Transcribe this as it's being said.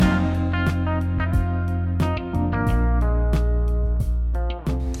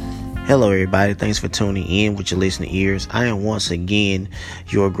Hello, everybody. Thanks for tuning in with your listening ears. I am once again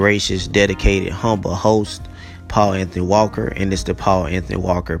your gracious, dedicated, humble host, Paul Anthony Walker, and it's the Paul Anthony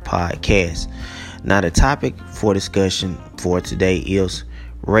Walker Podcast. Now, the topic for discussion for today is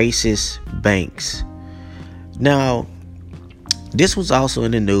racist banks. Now, this was also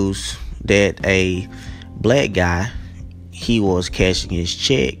in the news that a black guy, he was cashing his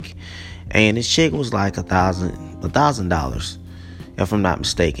check, and his check was like $1,000, if I'm not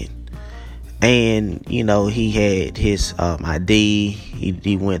mistaken. And, he had his ID.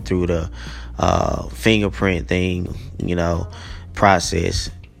 He went through the fingerprint thing,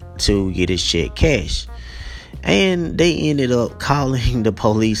 process to get his check cashed. And they ended up calling the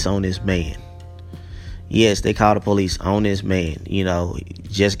police on this man. Yes, they called the police on this man. He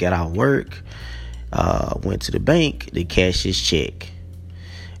just got out of work, went to the bank to cash his check.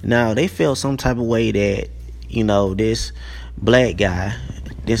 Now, they felt some type of way that, this black guy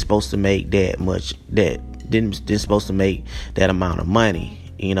didn't supposed to make that much, didn't supposed to make that amount of money,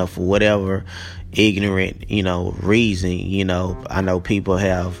 for whatever ignorant, reason. I know people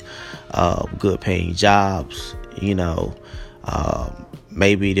have good paying jobs,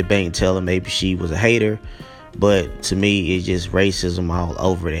 maybe the bank teller, maybe she was a hater, but to me, it's just racism all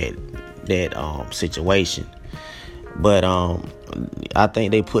over that situation. But I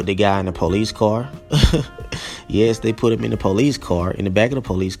think they put the guy in the police car. Yes, they put him in the police car, in the back of the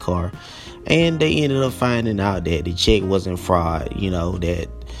police car, and they ended up finding out that the check wasn't fraud, that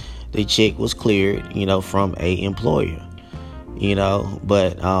the check was cleared, from a employer,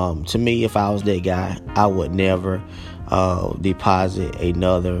 but to me, if I was that guy, I would never deposit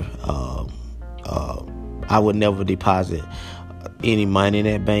another, I would never deposit any money in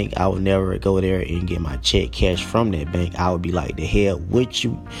that bank. I would never go there and get my check cashed from that bank. I would be like, the hell with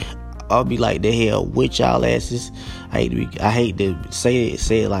you. I'll be like, the hell with y'all asses. I hate to say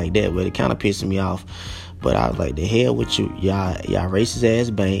it like that, but it kind of pisses me off. But I was like, the hell with you, y'all racist ass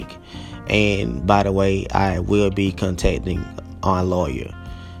bank. And by the way, I will be contacting our lawyer.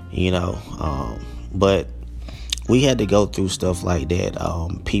 But we had to go through stuff like that.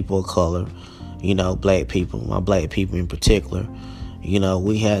 People of color, black people, my black people in particular.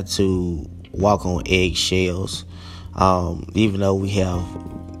 We had to walk on eggshells. Even though we have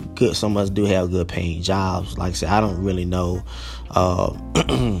some of us do have good paying jobs. Like I said, I don't really know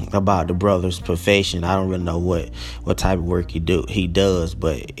about the brother's profession. I don't really know what type of work he does.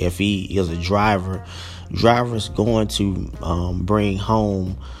 But if he is a driver's going to bring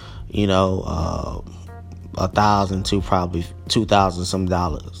home, $1,000 to probably $2,000 some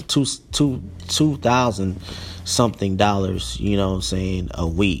dollars, $2,000 something dollars. A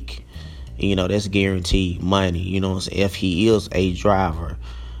week. That's guaranteed money. If he is a driver.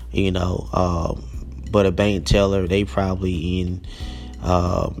 But a bank teller, they probably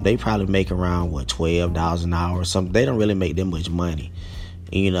make around $12 an hour or something. They don't really make that much money.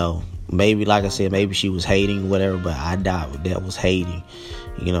 Maybe, like I said, maybe she was hating, whatever, but I doubt that was hating.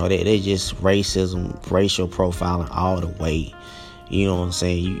 They just racism, racial profiling all the way. You know what I'm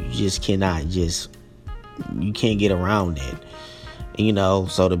saying? You just cannot you can't get around that.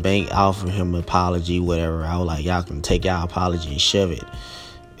 So the bank offered him an apology, whatever. I was like, y'all can take y'all apology and shove it.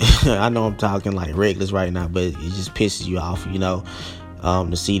 I know I'm talking like reckless right now, but it just pisses you off,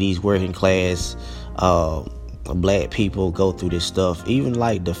 to see these working class black people go through this stuff. Even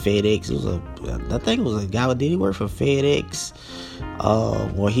like the FedEx, I think it was a guy, did he work for FedEx?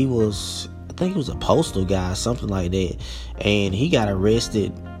 Or I think he was a postal guy, something like that. And he got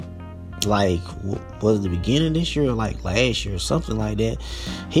arrested like, was it the beginning of this year or like last year or something like that?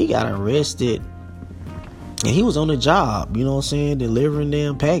 He got arrested. And he was on the job, delivering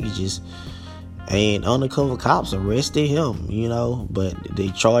them packages. And undercover cops arrested him, but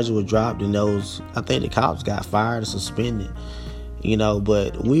the charges were dropped and I think the cops got fired or suspended,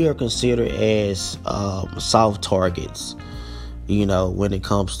 but we are considered as soft targets, when it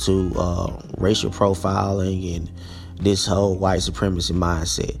comes to racial profiling and this whole white supremacy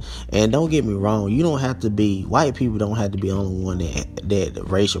mindset. And don't get me wrong, white people don't have to be the only one that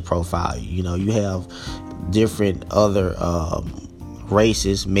racial profile. You have different other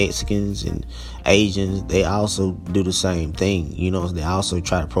races, Mexicans and Asians. They also do the same thing. They also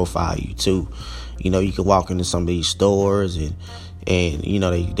try to profile you too. You can walk into some of these stores and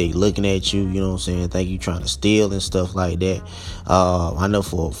they looking at you, think you trying to steal and stuff like that. I know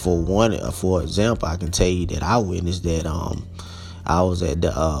for example, I can tell you that I witnessed that. I was at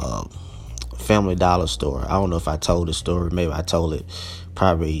the Family Dollar store. I don't know if I told the story. Maybe I told it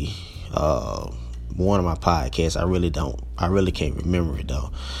probably one of my podcasts. I really can't remember it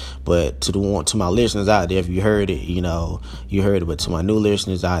though. But to my listeners out there, if you heard it, you heard it. But to my new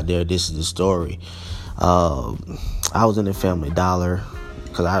listeners out there, this is the story. I was in the Family Dollar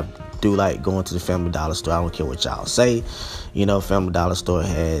because I do like going to the Family Dollar store. I don't care what y'all say. Family Dollar store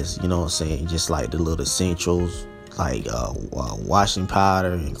has, just like the little essentials like washing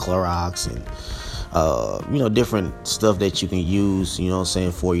powder and Clorox and different stuff that you can use,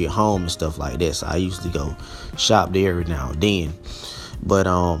 for your home and stuff like that. So I used to go shop there every now and then. But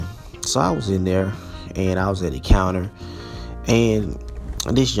so I was in there and I was at the counter, and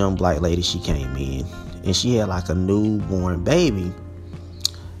this young black lady, she came in and she had like a newborn baby.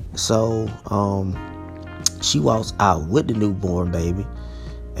 So she walks out with the newborn baby,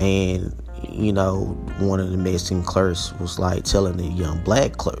 and one of the Mexican clerks was like telling the young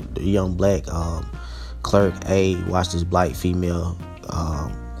black clerk, hey, watch this black female.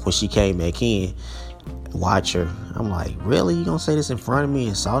 When she came back in, watch her. I'm like, really? You gonna say this in front of me,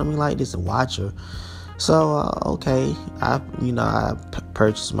 insult me like this, and watch her? So okay, I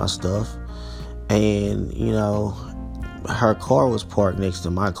purchased my stuff, and her car was parked next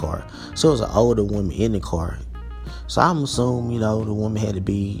to my car, so it was an older woman in the car. So I'm assuming the woman had to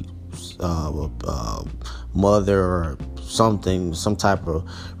be mother or something, some type of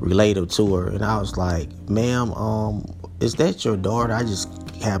relative to her. And I was like, ma'am, is that your daughter? I just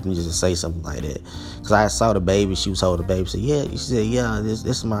happened just to say something like that because I saw the baby. She was holding the baby. She said, yeah, this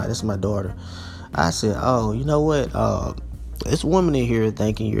is my daughter. I said, oh, you know what? This woman in here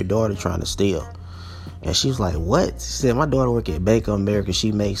thinking your daughter trying to steal. And she was like, what? She said, my daughter work at Bank of America.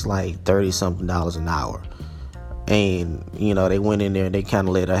 She makes like $30-something an hour. And, they went in there and they kind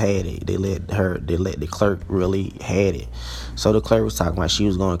of let her have it. They let the clerk really had it. So the clerk was talking about she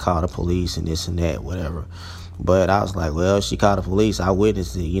was going to call the police and this and that, whatever. But I was like, well, she called the police. I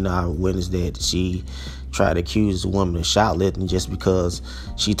witnessed it. I witnessed that she tried to accuse the woman of shoplifting just because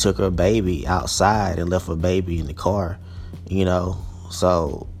she took her baby outside and left her baby in the car,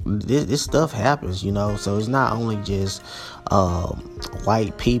 So this stuff happens, So it's not only just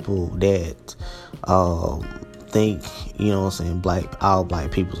white people that think, all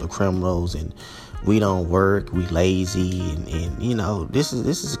black people are criminals and we don't work, we lazy, and this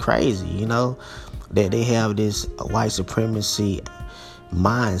is crazy, that they have this white supremacy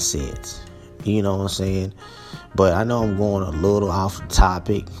mindset, But I know I'm going a little off the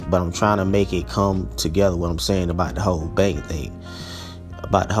topic, but I'm trying to make it come together what I'm saying about the whole bank thing,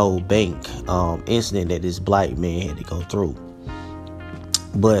 about the whole bank incident that this black man had to go through.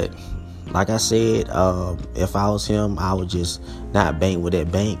 But like I said, if I was him, I would just not bank with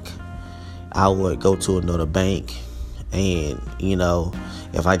that bank. I would go to another bank, and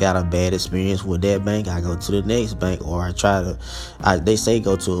if I got a bad experience with that bank, I go to the next bank, or they say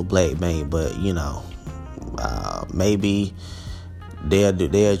go to a black bank, but maybe they're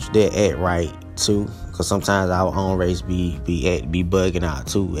act right too, because sometimes our own race be bugging out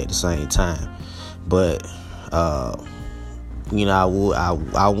too at the same time. But I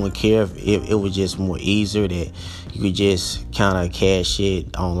wouldn't care if it was just more easier that you could just kind of cash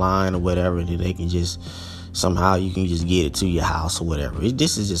it online or whatever, and then they can just somehow you can just get it to your house or whatever.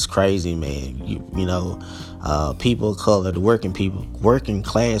 This is just crazy, man. People of color, the working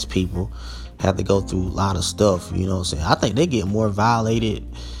class people have to go through a lot of stuff. You know what I'm saying? I think they get more violated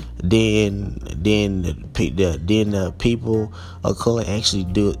than the people of color actually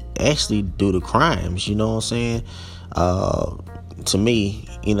do the crimes. You know what I'm saying? To me,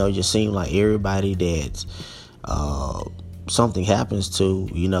 it just seems like everybody that something happens to,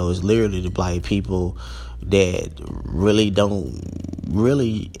 is literally the black people that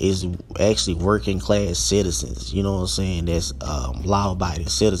really is actually working class citizens. You know what I'm saying? That's law-abiding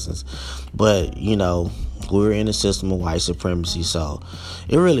citizens. But we're in a system of white supremacy, so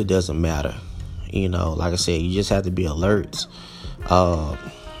it really doesn't matter. Like I said, you just have to be alert.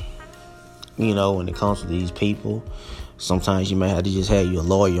 When it comes to these people, sometimes you may have to just have your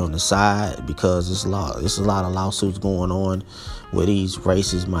lawyer on the side, because there's a lot of lawsuits going on with these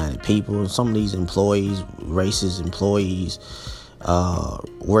racist-minded people, and some of these racist employees,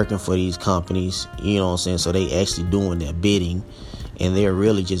 working for these companies. You know what I'm saying? So they actually doing their bidding, and they're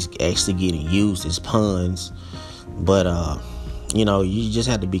really just actually getting used as pawns. But you just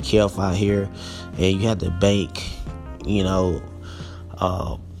have to be careful out here, and you have to bank,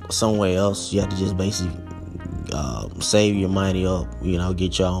 somewhere else. You have to just basically save your money up,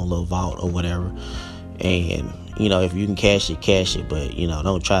 get your own little vault or whatever. And if you can cash it, but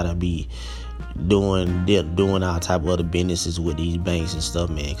don't try to be doing all type of other businesses with these banks and stuff,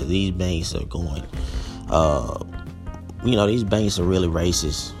 man, because these banks are going these banks are really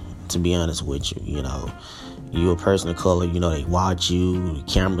racist, to be honest with you. you a person of color, they watch you, the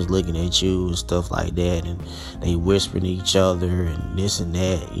cameras looking at you and stuff like that, and they whispering to each other and this and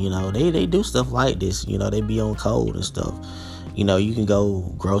that. They do stuff like this. They be on code and stuff. You can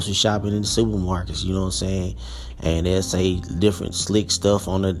go grocery shopping in the supermarkets, you know what I'm saying? And they'll say different slick stuff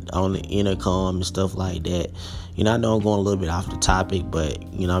on the intercom and stuff like that. I know I'm going a little bit off the topic, but,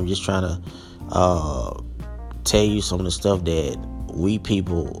 I'm just trying to tell you some of the stuff that we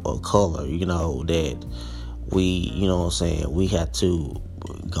people of color, that we, we have to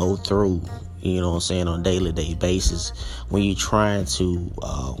go through, on a daily basis when you're trying to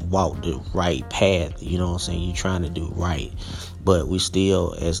walk the right path, you're trying to do right. But we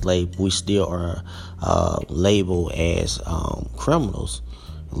still are labeled as criminals,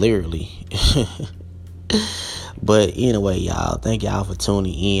 literally. But anyway, y'all, thank y'all for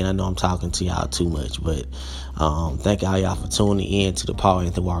tuning in. I know I'm talking to y'all too much, but thank y'all for tuning in to the Paul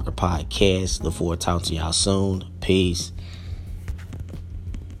Anthony Walker podcast. Look forward to talking to y'all soon. Peace.